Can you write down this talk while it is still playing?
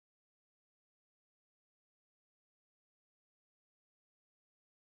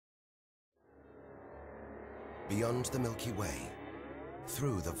Beyond the Milky Way,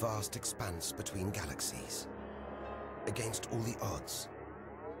 through the vast expanse between galaxies, against all the odds,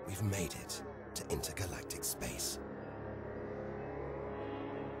 we've made it to intergalactic space.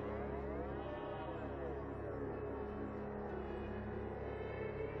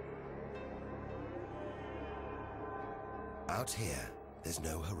 Out here, there's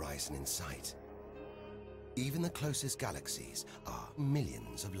no horizon in sight. Even the closest galaxies are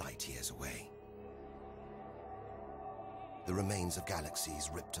millions of light years away. The remains of galaxies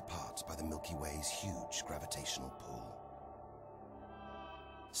ripped apart by the Milky Way's huge gravitational pull.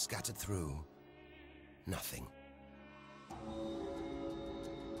 Scattered through, nothing.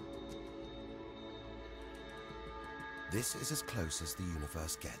 This is as close as the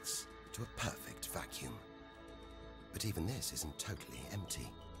universe gets to a perfect vacuum. But even this isn't totally empty.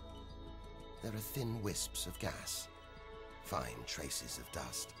 There are thin wisps of gas, fine traces of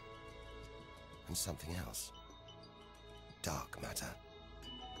dust, and something else. Dark matter.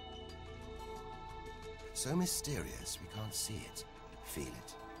 So mysterious we can't see it, feel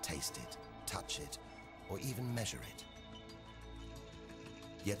it, taste it, touch it, or even measure it.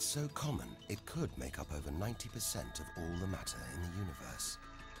 Yet so common it could make up over 90% of all the matter in the universe.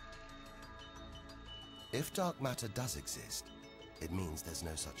 If dark matter does exist, it means there's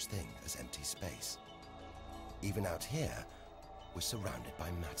no such thing as empty space. Even out here, we're surrounded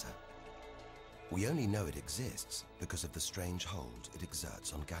by matter. We only know it exists because of the strange hold it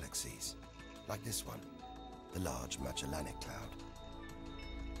exerts on galaxies, like this one, the Large Magellanic Cloud.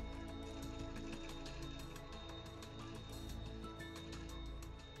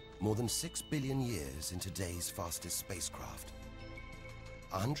 More than 6 billion years in today's fastest spacecraft,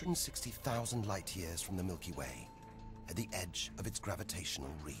 160,000 light years from the Milky Way, at the edge of its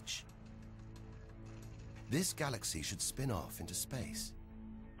gravitational reach. This galaxy should spin off into space,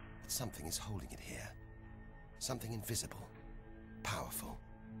 but something is holding it here. Something invisible, powerful,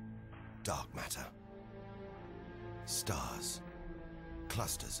 dark matter. Stars,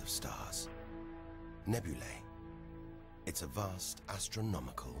 clusters of stars, nebulae. It's a vast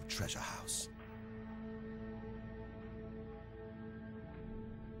astronomical treasure house.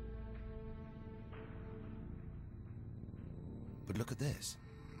 But look at this.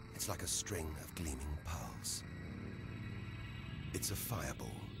 It's like a string of gleaming pearls. It's a fireball,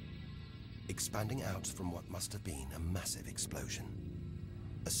 expanding out from what must have been a massive explosion,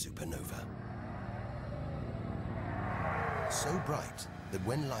 a supernova. So bright that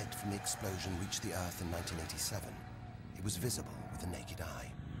when light from the explosion reached the Earth in 1987, it was visible with the naked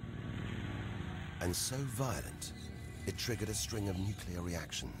eye. And so violent, it triggered a string of nuclear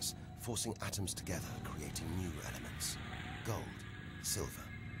reactions, forcing atoms together, creating new elements. Gold, silver,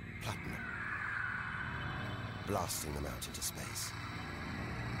 platinum, blasting them out into space.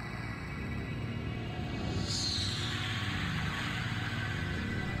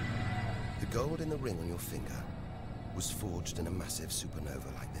 The gold in the ring on your finger was forged in a massive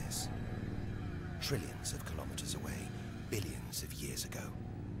supernova like this, trillions of kilometers away, billions of years ago.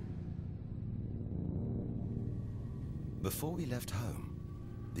 Before we left home,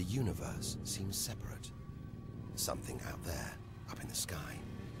 the universe seemed separate. Something out there, up in the sky.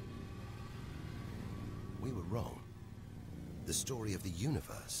 We were wrong. The story of the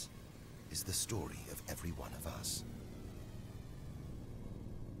universe is the story of every one of us.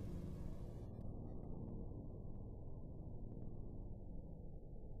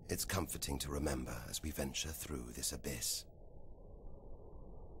 It's comforting to remember as we venture through this abyss.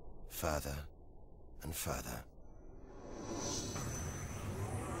 Further and further.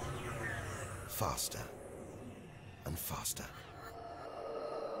 Faster and faster.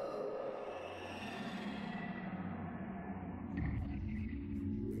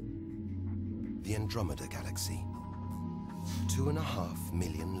 The Andromeda Galaxy, 2.5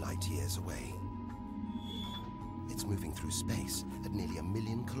 million light years away. It's moving through space at nearly 1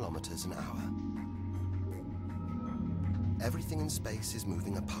 million kilometers an hour. Everything in space is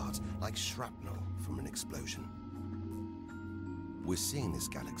moving apart like shrapnel from an explosion. We're seeing this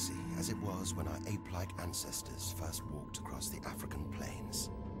galaxy as it was when our ape-like ancestors first walked across the African plains.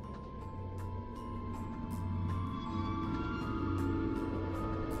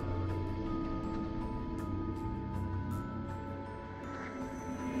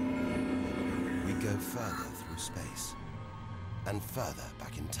 We go further through space, and further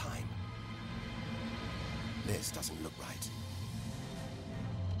back in time. This doesn't look right.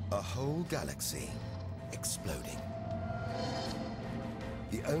 A whole galaxy exploding.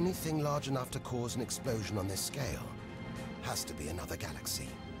 The only thing large enough to cause an explosion on this scale has to be another galaxy.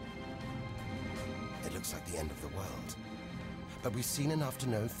 It looks like the end of the world, but we've seen enough to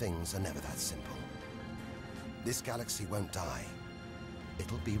know things are never that simple. This galaxy won't die.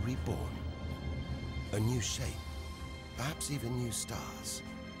 It'll be reborn. A new shape, perhaps even new stars.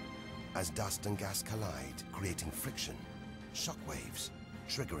 As dust and gas collide, creating friction, shockwaves,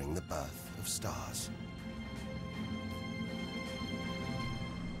 triggering the birth of stars.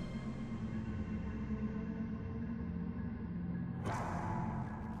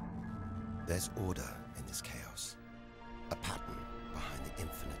 There's order in this chaos, a pattern behind the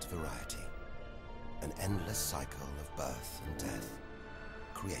infinite variety, an endless cycle of birth and death,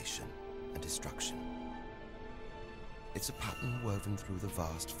 creation and destruction. It's a pattern woven through the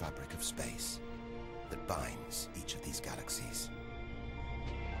vast fabric of space that binds each of these galaxies.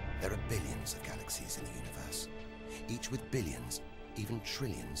 There are billions of galaxies in the universe, each with billions, even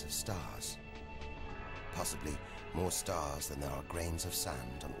trillions of stars. Possibly more stars than there are grains of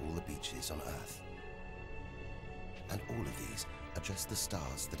sand on all the beaches on Earth. And all of these are just the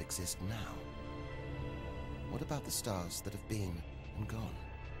stars that exist now. What about the stars that have been and gone?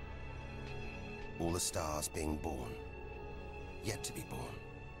 All the stars being born, yet to be born.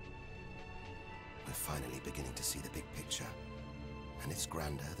 We're finally beginning to see the big picture, and it's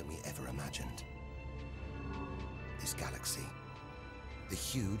grander than we ever imagined. This galaxy, the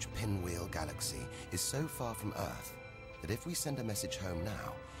huge pinwheel galaxy, is so far from Earth that if we send a message home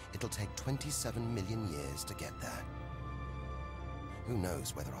now, it'll take 27 million years to get there. Who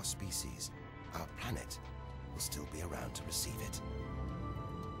knows whether our species, our planet, will still be around to receive it?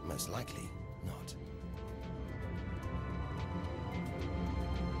 Most likely not.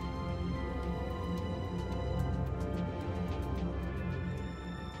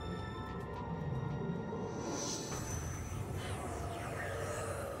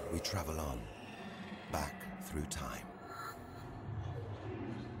 We travel on, back through time.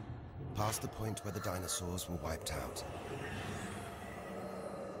 Past the point where the dinosaurs were wiped out.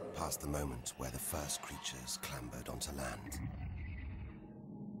 Past the moment where the first creatures clambered onto land.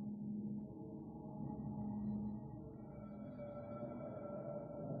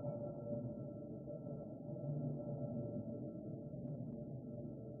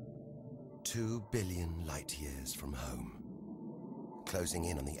 "2 billion light years from home. Closing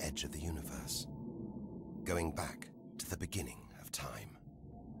in on the edge of the universe, going back to the beginning of time.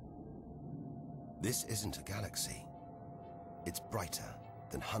 This isn't a galaxy. It's brighter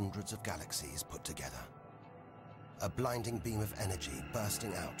than hundreds of galaxies put together. A blinding beam of energy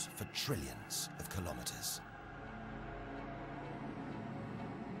bursting out for trillions of kilometers.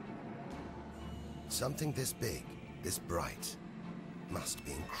 Something this big, this bright, must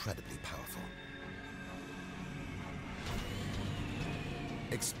be incredibly powerful.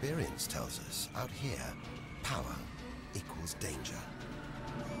 Experience tells us, out here, power equals danger.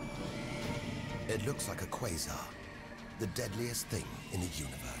 It looks like a quasar, the deadliest thing in the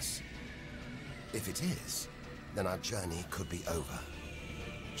universe. If it is, then our journey could be over,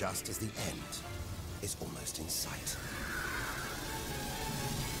 just as the end is almost in sight.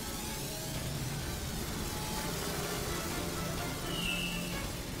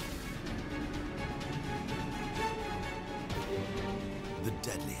 The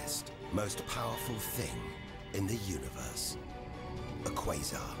deadliest, most powerful thing in the universe. A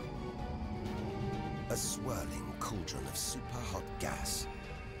quasar. A swirling cauldron of super-hot gas,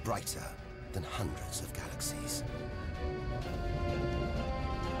 brighter than hundreds of galaxies.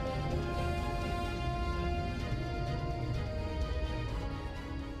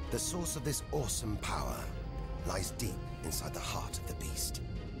 The source of this awesome power lies deep inside the heart of the beast.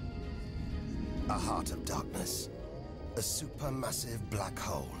 A heart of darkness. A supermassive black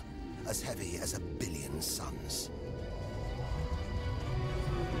hole, as heavy as 1 billion suns.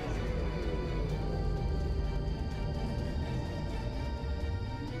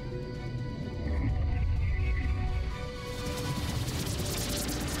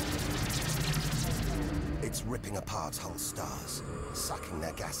 It's ripping apart whole stars, sucking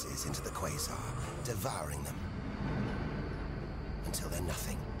their gases into the quasar, devouring them, until they're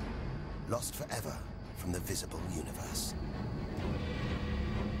nothing, lost forever from the visible universe.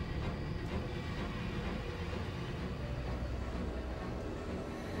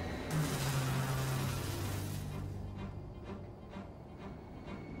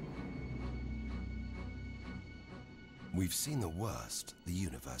 We've seen the worst the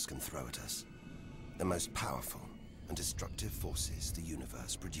universe can throw at us, the most powerful and destructive forces the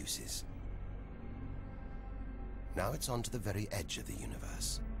universe produces. Now it's on to the very edge of the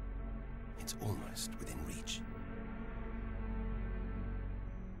universe. It's almost within reach.